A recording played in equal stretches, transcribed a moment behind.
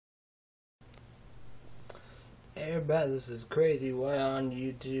Hey everybody, this is CrazyWyatt on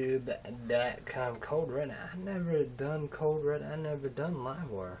YouTube.com. Cold Red. I never done Cold Red. I never done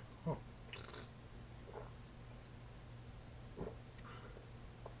LiveWire. Huh.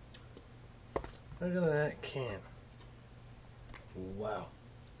 Look at that can. Wow.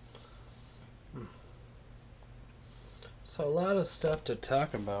 So a lot of stuff to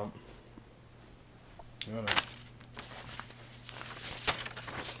talk about. I'm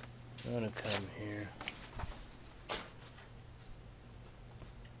gonna come here.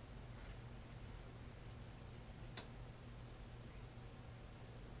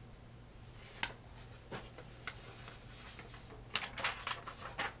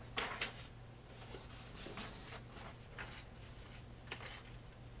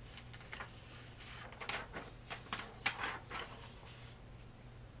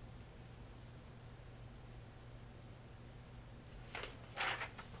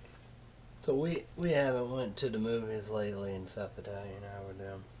 So we haven't went to the movies lately in South Italian. How we're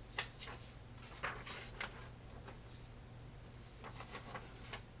doing?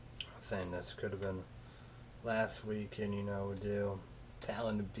 Saying this could have been last weekend. We do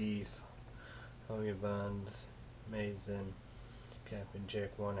Talon of Beef, hoagie buns, amazing. Captain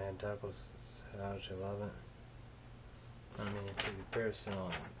Jack one had tacos. How you love it? I mean, it could be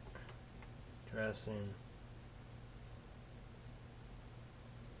personal dressing.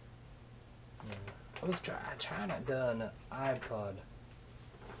 I was trying to do an iPod.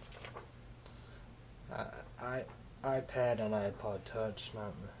 iPad and iPod Touch,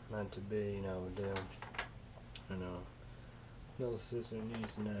 not meant to be, little sister,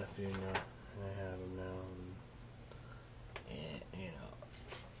 niece, nephew, I have them now. And,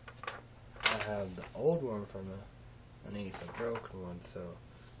 I have the old one from my niece, a broken one, so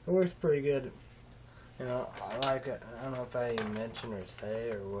it works pretty good. I like it. I don't know if I even mention or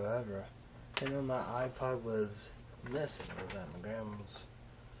say or whatever. My iPod was missing. It was at my grandma's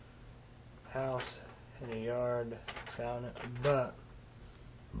house in the yard. Found it, but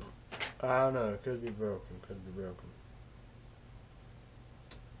I don't know. It could be broken.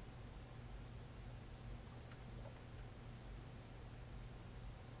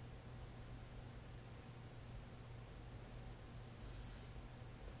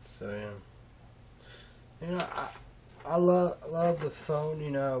 So yeah. I love the phone,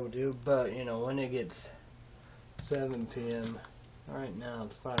 I do, but, when it gets 7 p.m., right now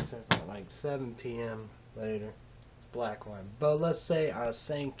it's 5 seconds, like 7 p.m. later, it's black wine. But let's say our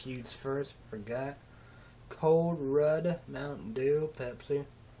thank yous first, forgot. Cold Red, Mountain Dew, Pepsi.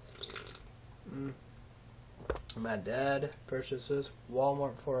 My dad purchased this,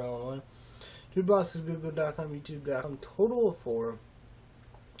 Walmart 401. 2 boxes, Google.com, YouTube.com, total of 4.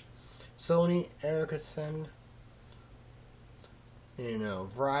 Sony Ericsson.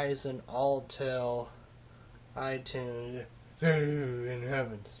 Verizon, Alltel, iTunes, in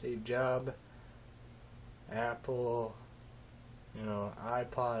heaven, Steve Jobs, Apple,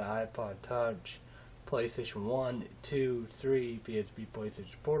 iPod Touch, PlayStation 1, 2, 3, PSP,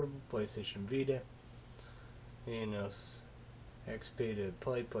 PlayStation Portable, PlayStation Vita, XP to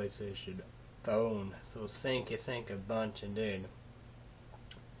play PlayStation phone. So thank you a bunch indeed.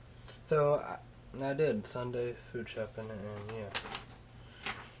 So I did Sunday food shopping, and yeah.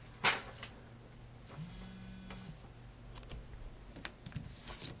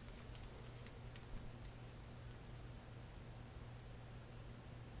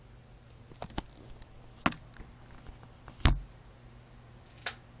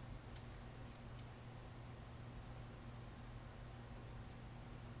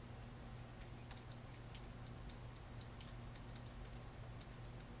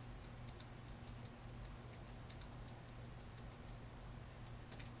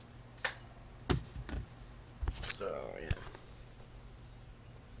 So, yeah.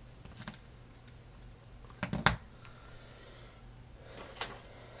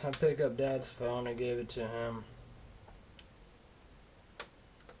 I picked up Dad's phone. I gave it to him.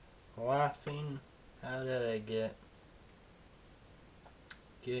 Laughing. How did I get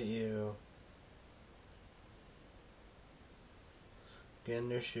you? Getting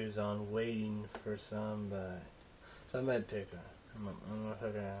their shoes on, waiting for somebody to pick her. I'm gonna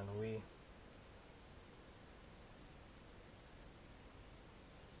hook her on a Wii.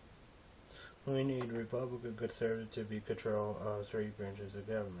 We need Republican conservative to be control of 3 branches of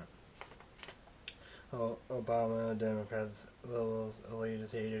government. Obama, Democrats, liberals,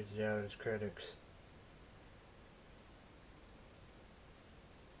 elitists, haters, doubters, critics.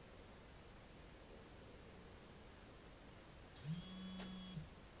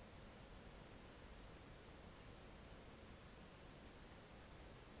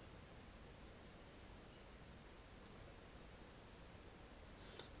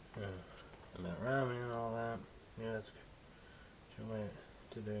 rhyming and all that. Yeah, that's a way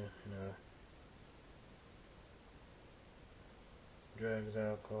to do, drugs,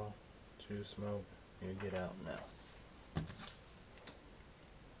 alcohol, chew, smoke, you get out now.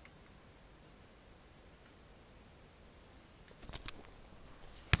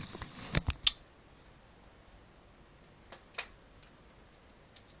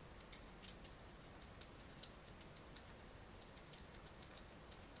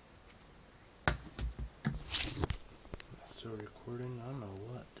 Still recording? I don't know,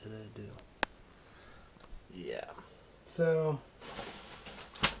 what did I do? Yeah. So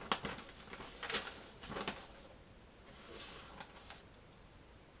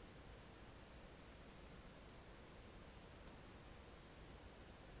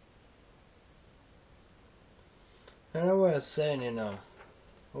I know what I was saying,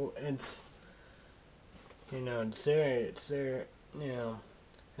 it's it's there,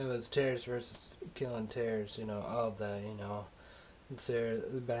 it was terrorists versus killing terrorists, all of that, it's there,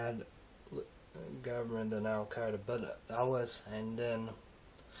 the bad government than Al Qaeda, but I was, and then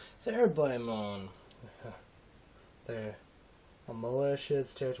it's there blame on their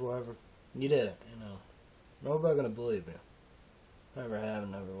militias, terrorists, whatever. You did it, Nobody gonna believe you. Never have,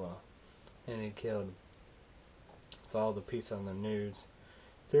 never will. And he killed. It's all the piece on the news.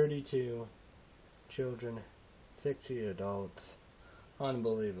 32 children, 60 adults.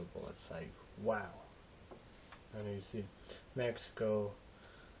 Unbelievable. It's like, wow. And you see Mexico,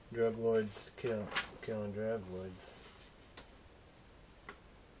 drug lords killing drug lords.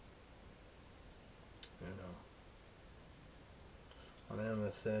 I mean,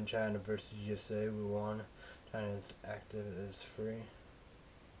 I'm saying China versus USA, we won. China's active is free.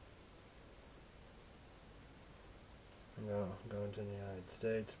 Going to the United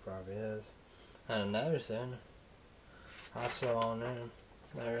States probably is. And another thing I saw on there,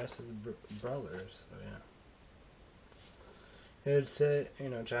 the rest of the brothers, so yeah. It said,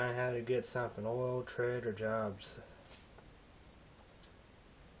 China had to get something, oil, trade, or jobs.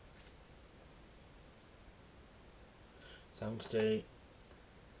 Some state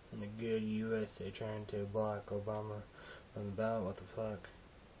in the good USA trying to block Obama from the ballot. What the fuck?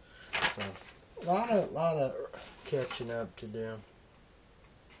 So, a lot of catching up to do.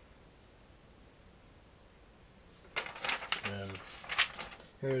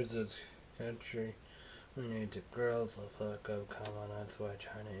 Here's this country. We need to girls the fuck up. Come on, that's why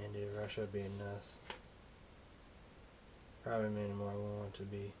China, India, Russia being us. Probably many more want to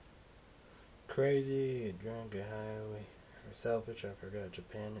be crazy, drunk, and high, or selfish. I forgot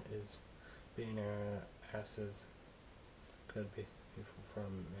Japan is being our asses. Could be people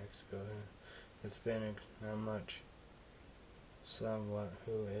from Mexico. Hispanic, not much. Somewhat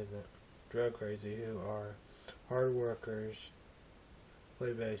who isn't. Drug crazy, who are hard workers,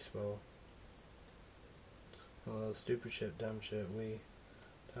 play baseball. A little stupid shit, dumb shit. We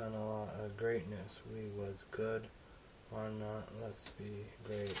done a lot of greatness. We was good. Why not? Let's be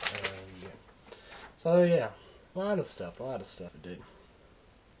great again. So yeah, a lot of stuff to do.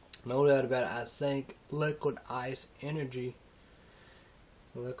 No doubt about it. I think liquid ice energy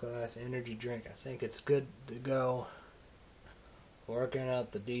drink, I think it's good to go. Working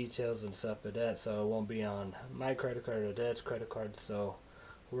out the details and stuff of that, so it won't be on my credit card or Dad's credit card. So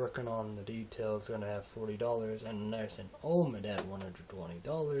working on the details, gonna have $40, and another thing, oh my dad,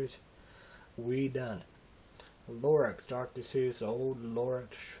 $120. We done it. Lorax, Dr. Seuss, old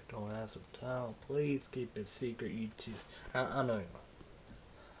Lorax. Don't ask the town. Please keep it secret, you two. I know you know.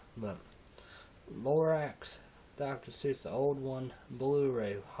 But Lorax, Dr. Seuss, the old one,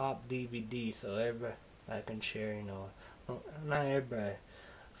 Blu-ray, hop DVD, so everybody can share, Not everybody,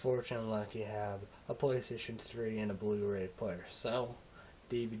 fortunately, like you have a PlayStation 3 and a Blu-ray player. So,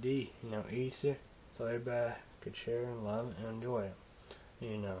 DVD, easier, so everybody could share and love it and enjoy it.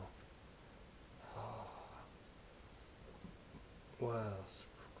 What else?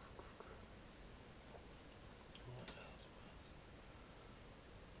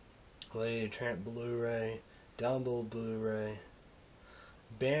 Lady Tramp Blu-ray, Dumbo Blu-ray.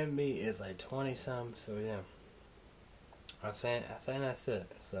 Bambi is like 20 some, so yeah. I'm saying that's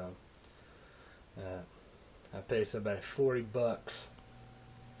it. So I paid somebody $40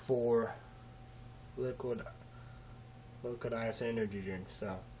 for liquid ice energy drink.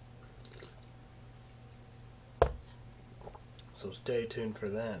 So stay tuned for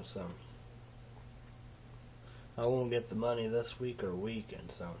that. So I won't get the money this week or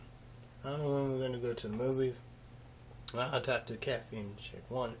weekend. So I don't know when we're gonna go to the movies. I'll talk to Caffeine Chick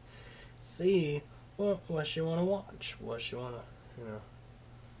one, see what she want to watch, what she want to,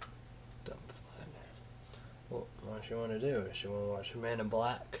 what she want to do. She want to watch Man in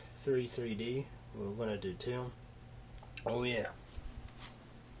Black three 3D. We're gonna do 2. Oh yeah.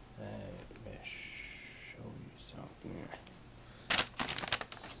 Let me show you something here.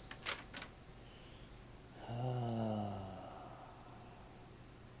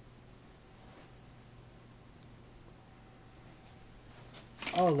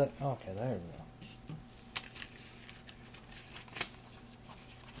 Oh, okay, there we go.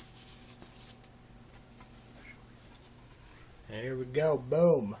 Here we go,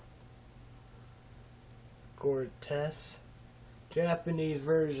 boom. Cortez, Japanese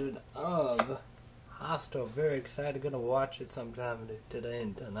version of Hostel. Very excited, gonna watch it sometime today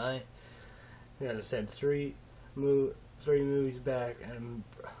and tonight. We gotta send three movies back, and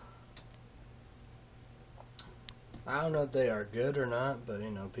I don't know if they are good or not, but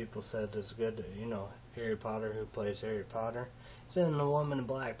you know, people said it's good. You know, Harry Potter, who plays Harry Potter, it's in The Woman in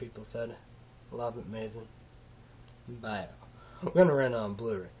Black. People said, love it, amazing. Buy it. We're gonna rent it on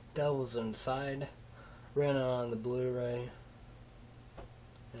Blu-ray. Devil's Inside, rent it on the Blu-ray.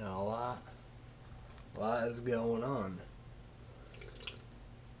 You know, a lot is going on.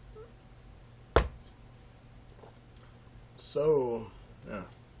 So, yeah.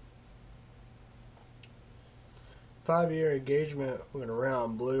 5-year engagement. We're gonna rent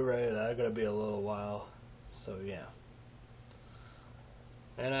on Blu-ray. That's gonna be a little while. So yeah.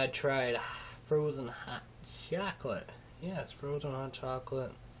 And I tried frozen hot chocolate. Yeah, it's frozen hot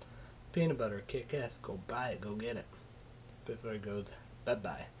chocolate. Peanut butter, Kit-Kat. Go buy it. Go get it. Before it goes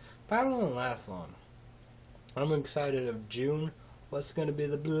bye-bye. Probably won't last long. I'm excited of June. What's going to be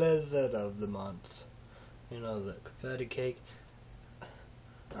the blizzard of the month? You know, the confetti cake.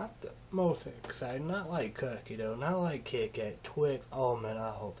 Not the most exciting. Not like cookie dough. Not like Kit-Kat. Twix. Oh man,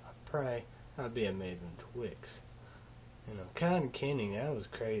 I hope. I pray. That'd be amazing. Twix. You know, cotton candy. That was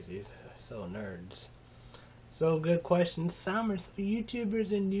crazy. So nerds. So good question, Summer. So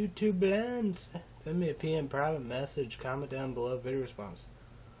YouTubers and YouTube lands, send me a PM private message, comment down below, video response.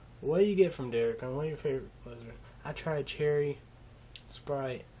 What do you get from Derek? And what are your favorite flavors? I tried cherry,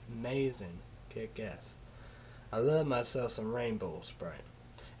 Sprite, amazing, Kick-Ass. I love myself some rainbow Sprite.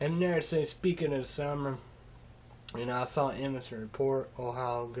 And there, say, speaking of summer, you know, I saw Emerson report, oh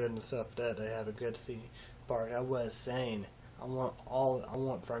how good and stuff that they have a good city park. I was saying, I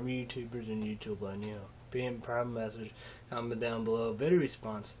want from YouTubers and YouTube land, you know. PM private message, comment down below, video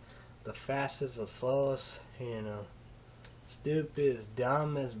response, the fastest, the slowest, you know, stupid,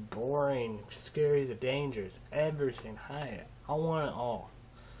 dumbest, boring, scary, the dangerous, everything, hi, I want it all,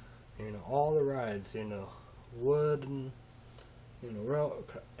 you know, all the rides, you know, wooden, you know, road,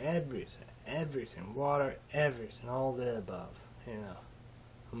 everything, water, everything, all the above, you know,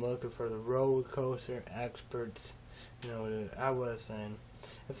 I'm looking for the roller coaster experts, you know, I was saying,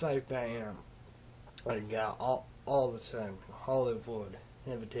 it's like that, you know, I got all the time, Hollywood,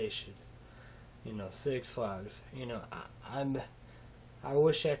 Invitation, you know, Six Flags, you know, I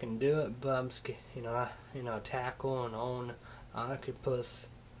wish I can do it, but I'm scared, you know, Tackle and Own Octopus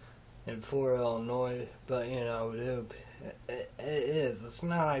in Fort Illinois, but you know, it is, it's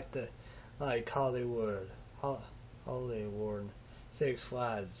not like Hollywood, Six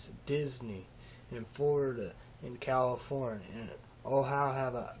Flags, Disney, in Florida, in California, and Ohio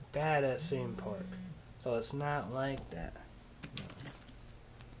have a badass theme park. So it's not like that.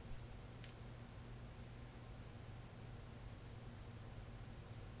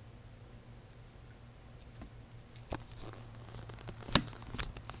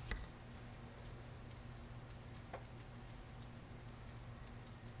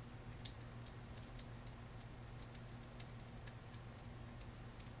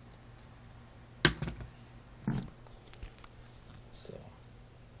 So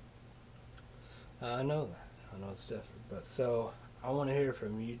I know that. I know it's different. But so I want to hear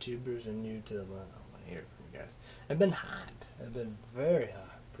from YouTubers and YouTube. I want to hear from you guys. I've been hot. I've been very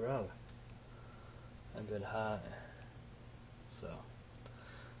hot, brother. I've been hot. So,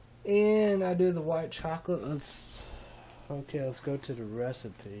 and I do the white chocolate. Okay, let's go to the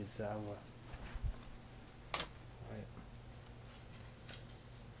recipes.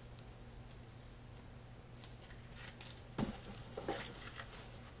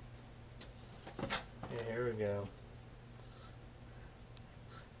 Here we go.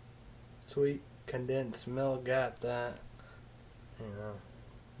 Sweet condensed milk, got that. You know.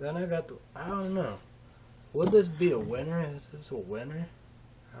 Then I got the, I don't know. Would this be a winner? Is this a winner?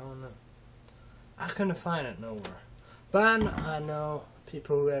 I don't know. I couldn't find it nowhere. But I know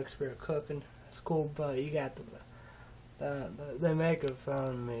people who are expert cooking. It's cool, but you got they making fun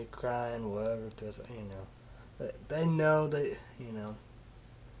of me crying, whatever, because, you know, they know that, you know,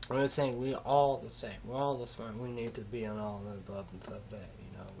 I'm not saying we all the same. We're all the same. We need to be on all the above and stuff that,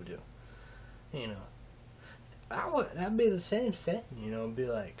 we do. That'd be the same thing, be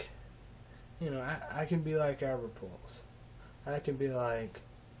like, I can be like Albert Pujols. I can be like,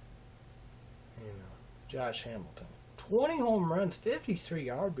 Josh Hamilton. 20 home runs, 53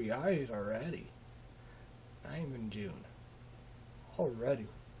 RBIs already. Not even June. Already.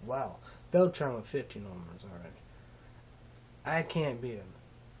 Wow. Beltran with 15 home runs already. I can't beat him.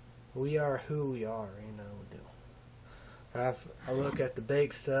 We are who we are, we do. I look at the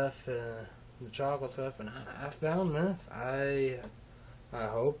baked stuff, the chocolate stuff, and I found this. I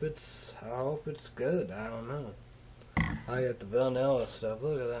hope it's good. I don't know. I got the vanilla stuff.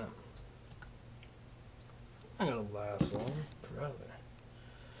 Look at that. I'm gonna last long, brother.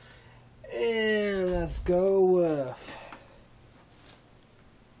 And let's go with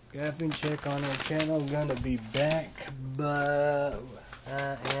Gaffing check on our channel. Gonna be back, but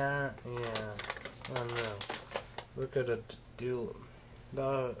yeah. I don't know. We're gonna do,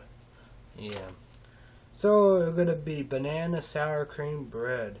 but yeah. So we're gonna be banana sour cream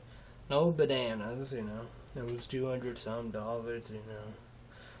bread. No bananas, It was $200 some.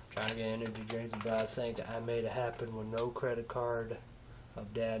 Trying to get energy drinks, but I think I made it happen with no credit card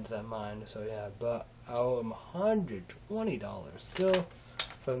of Dad's at mine. So yeah, but I owe him $120 still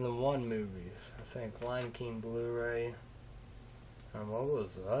from the one movie. I think Lion King Blu-ray. What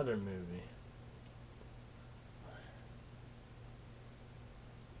was the other movie?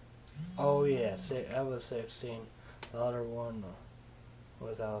 Oh yeah, I was 16. The other one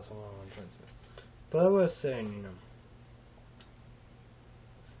was Alice in Wonderland. But I was saying,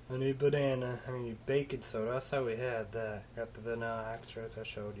 I need banana, I need baking soda. That's how we had that. Got the vanilla extract I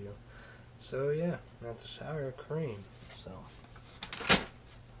showed you. So yeah, got the sour cream. So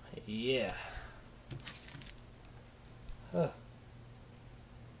yeah. Huh.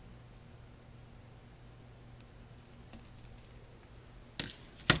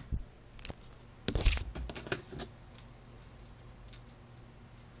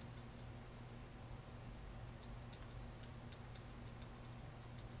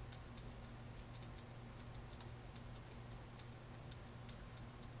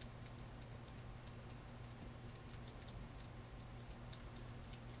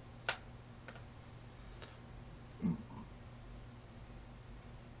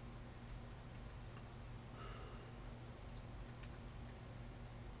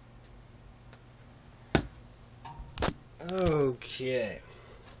 Okay.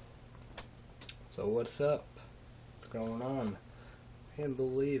 So what's up? What's going on? I can't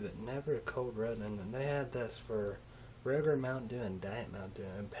believe it. Never Code Red, and they had this for regular Mountain Dew and Diet Mountain Dew,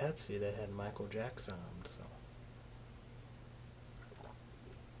 and Pepsi. They had Michael Jackson on.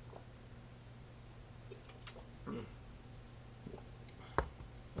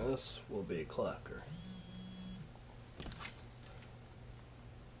 So this will be a clucker.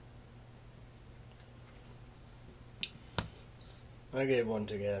 I gave one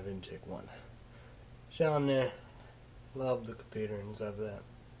to Gavin, took one. Sean there, love the computer and stuff like that.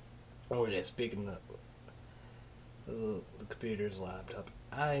 Oh yeah, speaking of the computer's laptop,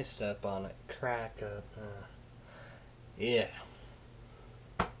 I step on it, crack up. Yeah.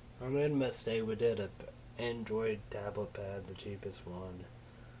 I made a mistake. We did an Android tablet pad, the cheapest one.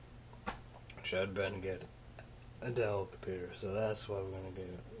 Should have been to get a Dell computer, so that's what we're gonna get.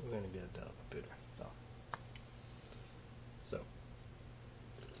 We're gonna get a Dell computer.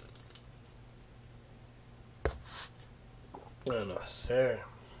 I don't know, Sarah.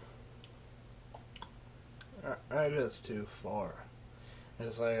 I just too far.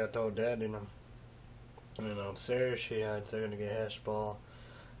 It's like I told Dad, Sarah, they're gonna get hash ball,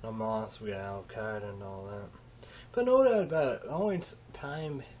 Hamas, we got Al Qaeda and all that. But no doubt about it, the only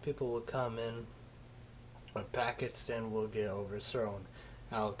time people will come in, Pakistan will get overthrown.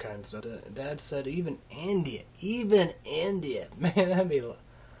 Al Qaeda stuff. Dad said even India, man, that'd be.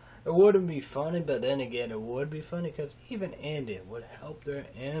 It wouldn't be funny, but then again, it would be funny because even India would help their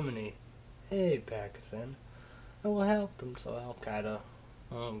enemy. Hey, Pakistan. It will help them so Al Qaeda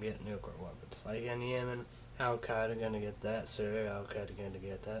won't get nuclear weapons. Like in Yemen, Al Qaeda gonna get that. Syria, Al Qaeda gonna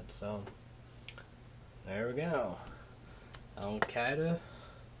get that. So, there we go. Al Qaeda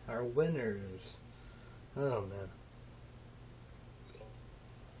are winners. Oh, man.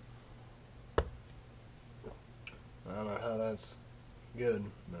 I don't know how that's good,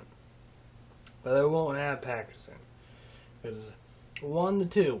 but they won't have Pakistan because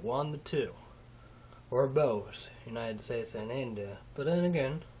 1-2, or both, United States and India. But then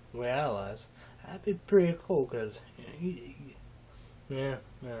again, we're allies. That'd be pretty cool because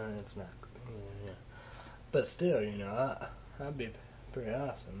it's not. Yeah. But still, that'd be pretty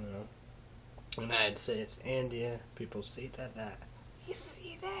awesome, you know. United States, India, people see that. You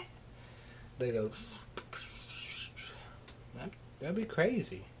see that? They go. That'd be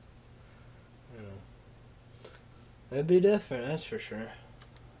crazy. You know, it'd be different, that's for sure.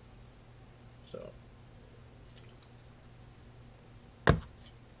 So,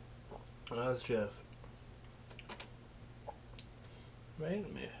 that's just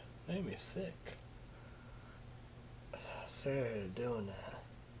made me sick. Sarah doing that.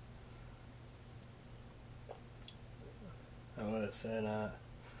 I would have said,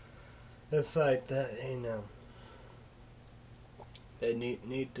 it's like that, you know. They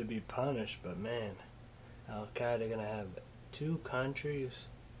need to be punished, but man, Al Qaeda gonna have 2 countries,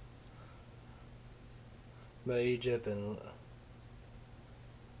 but Egypt and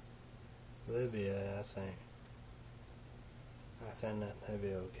Libya, I think that'd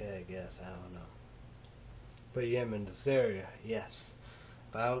be okay. I guess I don't know. But Yemen to Syria, yes.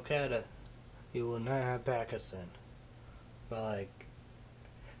 But Al Qaeda, you will not have Pakistan. But like,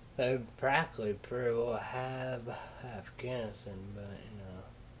 they practically pretty well have Afghanistan, but you know,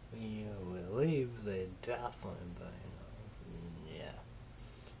 when you would leave, they definitely, but you know, yeah.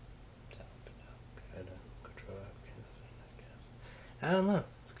 Kind of control Afghanistan, I guess. I don't know.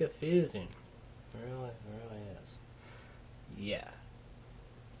 It's confusing. It really is. Yeah.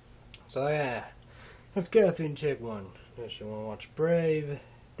 So yeah, let's caffeine check 1. Does you want to watch Brave,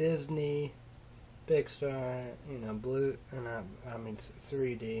 Disney, Pixar, you know, Blue, and I mean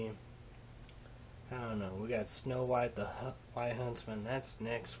 3D. I don't know. We got Snow White, the White Huntsman. That's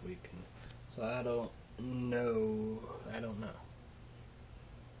next weekend. So I don't know.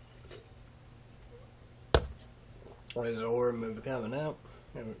 There's a horror movie coming out.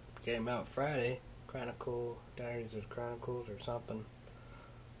 It came out Friday. Diaries of Chronicles or something.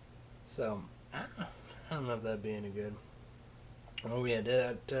 So I don't know if that'd be any good. Oh yeah, did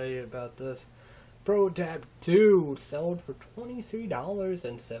I tell you about this? Prototype 2 sold for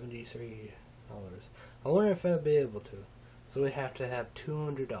 $23.73. I wonder if I'd be able to. So we have to have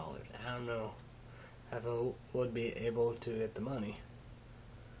 $200. I don't know if I would be able to get the money.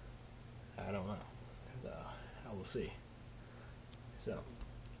 I don't know. So I will see. So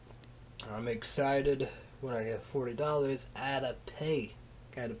I'm excited. When I get $40, I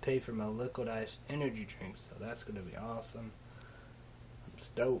gotta pay for my liquid ice energy drink. So that's gonna be awesome. I'm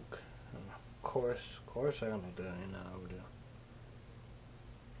stoked. Of course I'm gonna do it, you know I would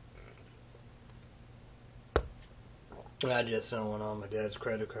do. I just don't want on my dad's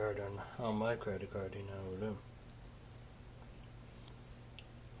credit card and on my credit card, you know I would do.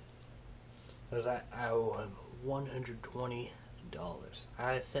 Because I owe him $120.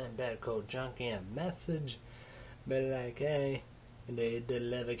 I sent bad code Junkie a message, but like, hey, they did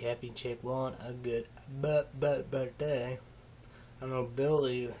 11 caffeine check 1, a good birthday. I know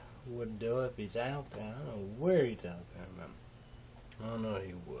Billy would do it if he's out there. I don't know where he's out there, man. I don't know if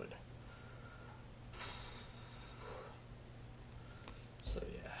he would. So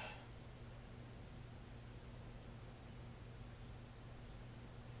yeah.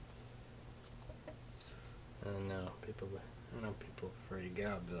 I know people freak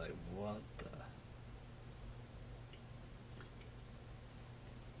out, be like, what the?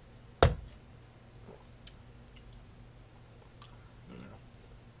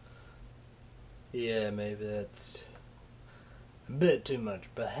 Yeah, maybe that's a bit too much,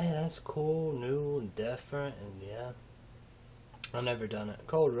 but hey, that's cool, new and different, and yeah, I've never done it.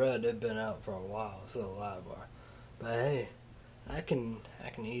 Cold Red, they've been out for a while, so Livewire, but hey, I can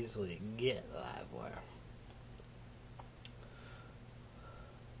easily get Livewire.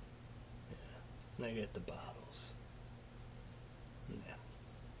 Yeah, I get the bottles. Yeah,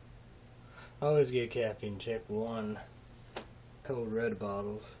 I always get Caffeine Check 1 Cold Red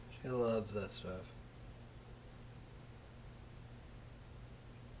bottles. She loves that stuff.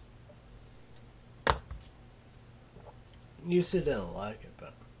 Used to didn't like it,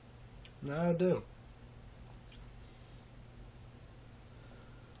 but now I do.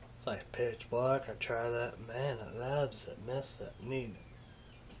 It's like Pitch Black. I try that. Man, it loves it. Miss it. Need it.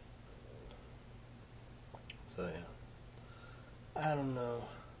 So yeah. I don't know.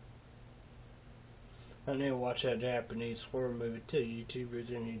 I need to watch that Japanese horror movie too. YouTubers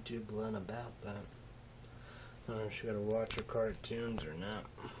and YouTube learn about that. I don't know if you gotta watch your cartoons or not.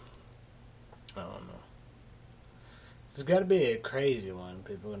 I don't know. It's gotta be a crazy one.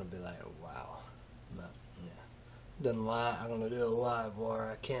 People are gonna be like, oh, wow. But yeah. Then I'm gonna do a live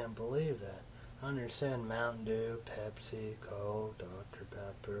wire. I can't believe that. I understand Mountain Dew, Pepsi, Coke, Dr.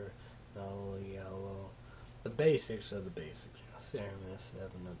 Pepper, Mellow Yellow. The basics of the basics. You know, Serum,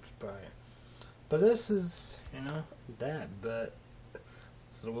 7-Up, Sprite. But this is, you know, that, but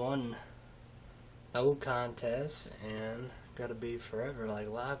It's the one no contest and gotta be forever like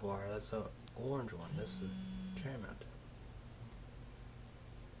Livewire. That's the orange one. This is Chairman.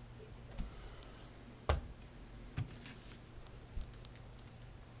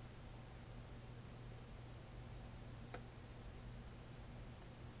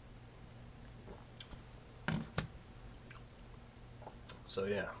 So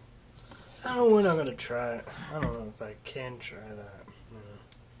yeah, I don't know when I'm gonna try it. I don't know if I can try that,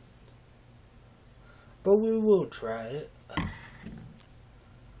 but we will try it.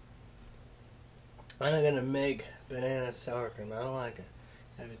 I'm not gonna make banana sour cream. I don't like it.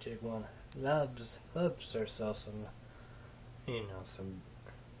 Every chick one loves herself some, some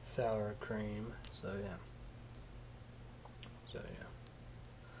sour cream. So yeah,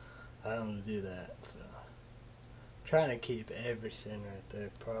 I don't do that. So. Trying to keep everything right there,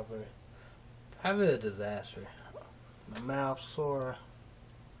 probably a disaster. My mouth sore,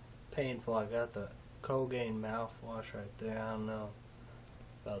 painful. I got the Colgate mouthwash right there. I don't know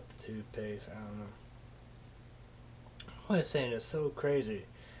about the toothpaste. I don't know. What I'm saying is so crazy.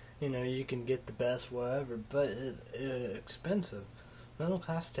 You can get the best whatever, but it's expensive. Middle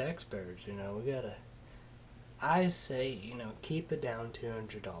class taxpayers. We gotta. I say, keep it down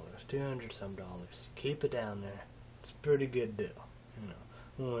 $200, $200 some dollars. Keep it down there. It's a pretty good deal,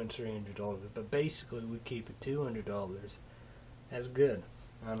 Only $300, but basically we keep it $200. That's good.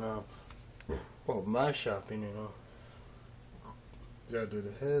 I know. Well, my shopping, I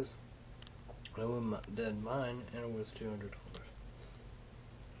did his. I did mine, and it was $200.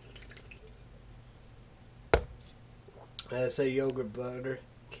 I say yogurt butter.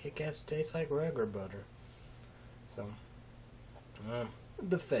 Kick-ass tastes like regular butter. So,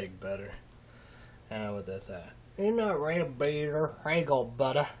 the fake butter. I know what that's at. You're not real butter, regular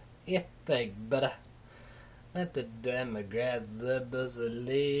butter. It's fake butter. Not the Democrats, the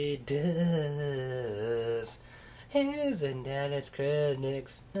leaders. Isn't that its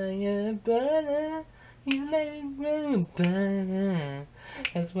critics? Your butter, you like real butter.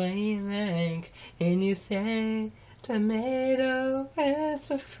 That's what you like. And you say tomato is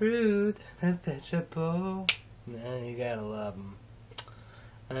a fruit, a vegetable. Now you gotta love them.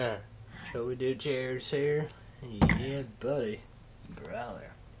 Shall we do cheers here? Yeah, buddy.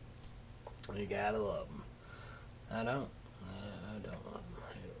 Brother. You gotta love them. I don't. I don't love them.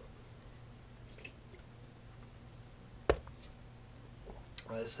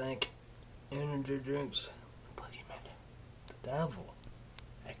 I just think energy drinks, boogeyman, the devil,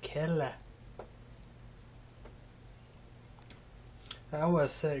 a killer. I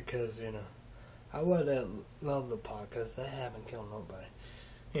always say, because, I would love the podcast. They haven't killed nobody.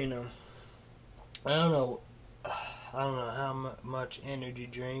 I don't know how much energy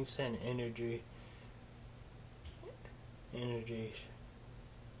drinks and energy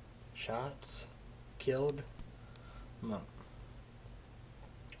shots killed. No.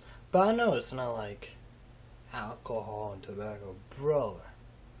 But I know it's not like alcohol and tobacco. Brother.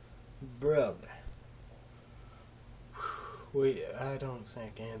 I don't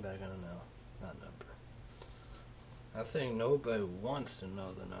think anybody gonna know that number. I think nobody wants to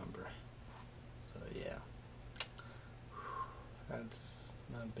know the number. So yeah. That's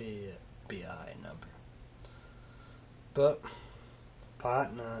not BI number. But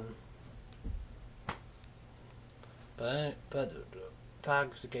pot none. But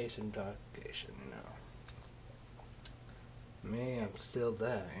intoxication. Me, I'm still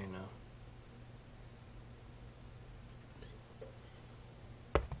there,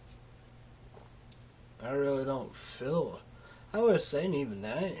 I really don't feel. I was saying even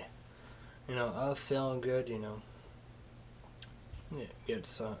that. I'm feeling good. Yeah, get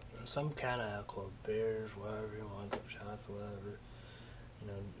some kind of alcohol, beers, whatever you want, some shots, whatever.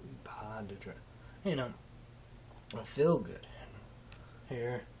 Pot to drink. I feel good.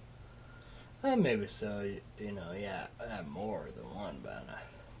 Here, maybe so. Yeah, I have more than one, but I'm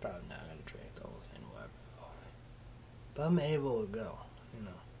probably not gonna drink the whole thing, whatever. But I'm able to go.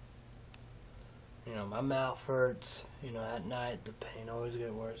 My mouth hurts, at night, the pain always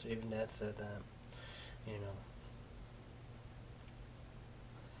gets worse, even Dad said that,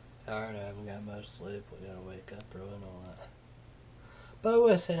 Tired, I haven't got much sleep, we gotta wake up early and all that. But I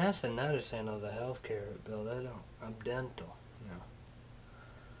was saying, that's another thing of the healthcare bill, I'm dental,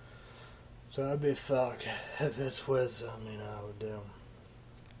 So I'd be fucked if it's with them, I would do.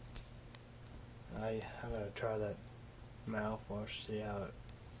 I gotta try that mouthwash, see how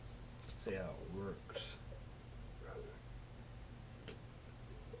it works.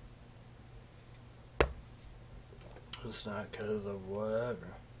 It's not because of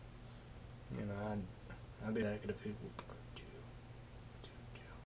whatever. I'd be like it if people